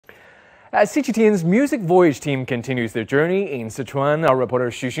As CGTN's Music Voyage team continues their journey in Sichuan, our reporter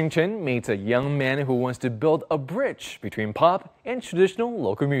Xu Xingchen meets a young man who wants to build a bridge between pop and traditional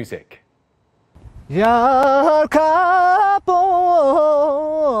local music. My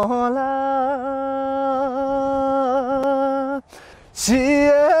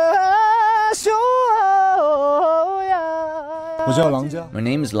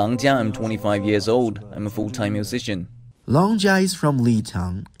name is Lang Jia. I'm 25 years old. I'm a full-time musician. Lang Jia is from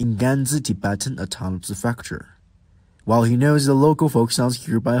Litang in Ganzi, Tibetan Autonomous Prefecture. While he knows the local folk sounds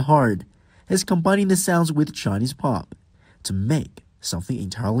here by heart, he's combining the sounds with Chinese pop to make something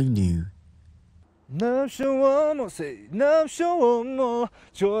entirely new.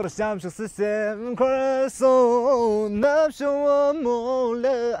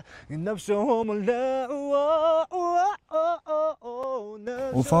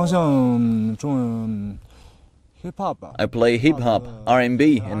 I play hip-hop,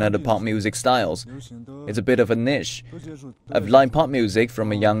 R&B, and other pop music styles. It's a bit of a niche. I've liked pop music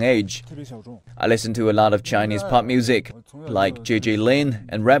from a young age. I listen to a lot of Chinese pop music, like JJ Lin,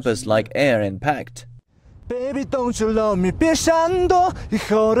 and rappers like Air and Pact. This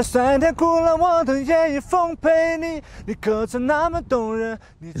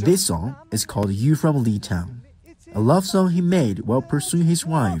song is called You From Litang, a love song he made while pursuing his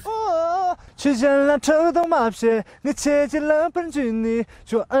wife. It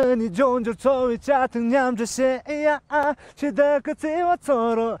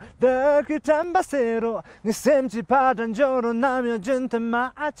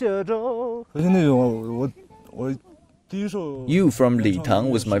You From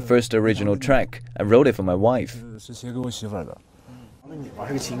Litang was my first original track. I wrote it for my wife.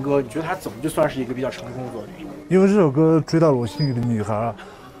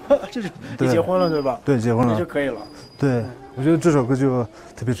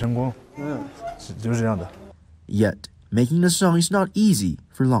 Yet, making the song is not easy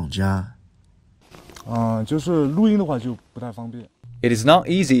for Lang Jia. It is not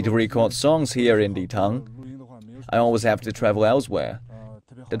easy to record songs here in Litang. I always have to travel elsewhere.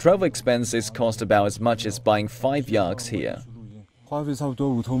 The travel expenses cost about as much as buying 5 yaks here.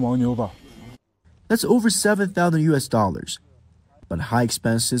 That's over $7,000 US. But high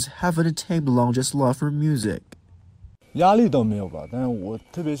expenses haven't tamed Lang Jia's love for music. I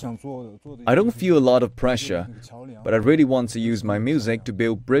don't feel a lot of pressure, but I really want to use my music to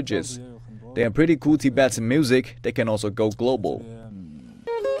build bridges. They are pretty cool Tibetan music that can also go global.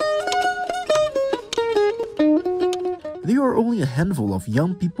 There are only a handful of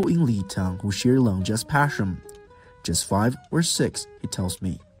young people in Litang who share Lang Jia's passion. Just 5 or 6, he tells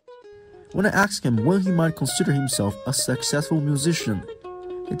me. When I ask him when he might consider himself a successful musician,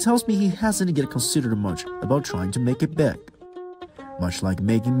 he tells me he hasn't yet considered much about trying to make it big. Much like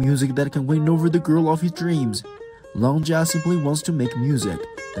making music that can win over the girl of his dreams, Lang Jia simply wants to make music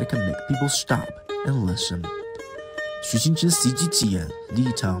that can make people stop and listen. Xu Xingchen, CGTN,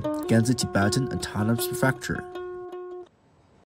 Litang, Ganzi, Tibetan Autonomous Prefecture.